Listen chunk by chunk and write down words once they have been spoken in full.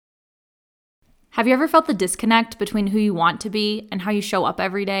Have you ever felt the disconnect between who you want to be and how you show up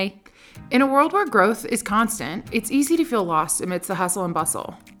every day? In a world where growth is constant, it's easy to feel lost amidst the hustle and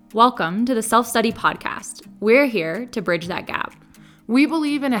bustle. Welcome to the Self-Study Podcast. We're here to bridge that gap. We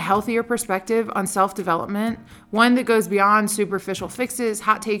believe in a healthier perspective on self-development, one that goes beyond superficial fixes,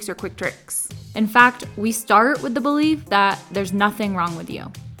 hot takes, or quick tricks. In fact, we start with the belief that there's nothing wrong with you.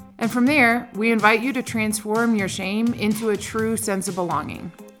 And from there, we invite you to transform your shame into a true sense of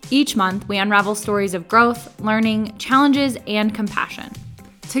belonging. Each month, we unravel stories of growth, learning, challenges, and compassion.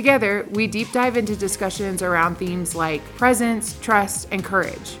 Together, we deep dive into discussions around themes like presence, trust, and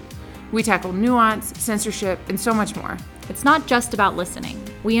courage. We tackle nuance, censorship, and so much more. It's not just about listening.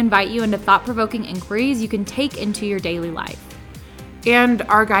 We invite you into thought-provoking inquiries you can take into your daily life. And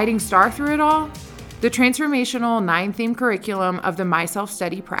our guiding star through it all? The transformational 9-theme curriculum of the My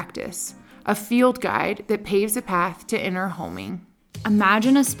Self-Study Practice, a field guide that paves a path to inner homing.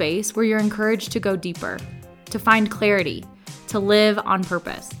 Imagine a space where you're encouraged to go deeper, to find clarity, to live on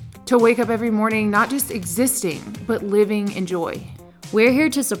purpose. To wake up every morning not just existing, but living in joy. We're here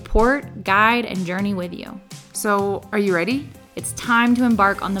to support, guide, and journey with you. So, are you ready? It's time to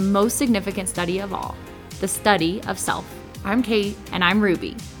embark on the most significant study of all, the study of self. I'm Kate. And I'm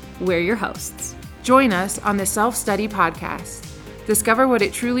Ruby. We're your hosts. Join us on the Self-Study Podcast. Discover what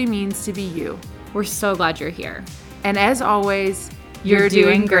it truly means to be you. We're so glad you're here. And as always, You're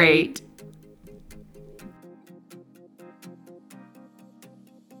doing great.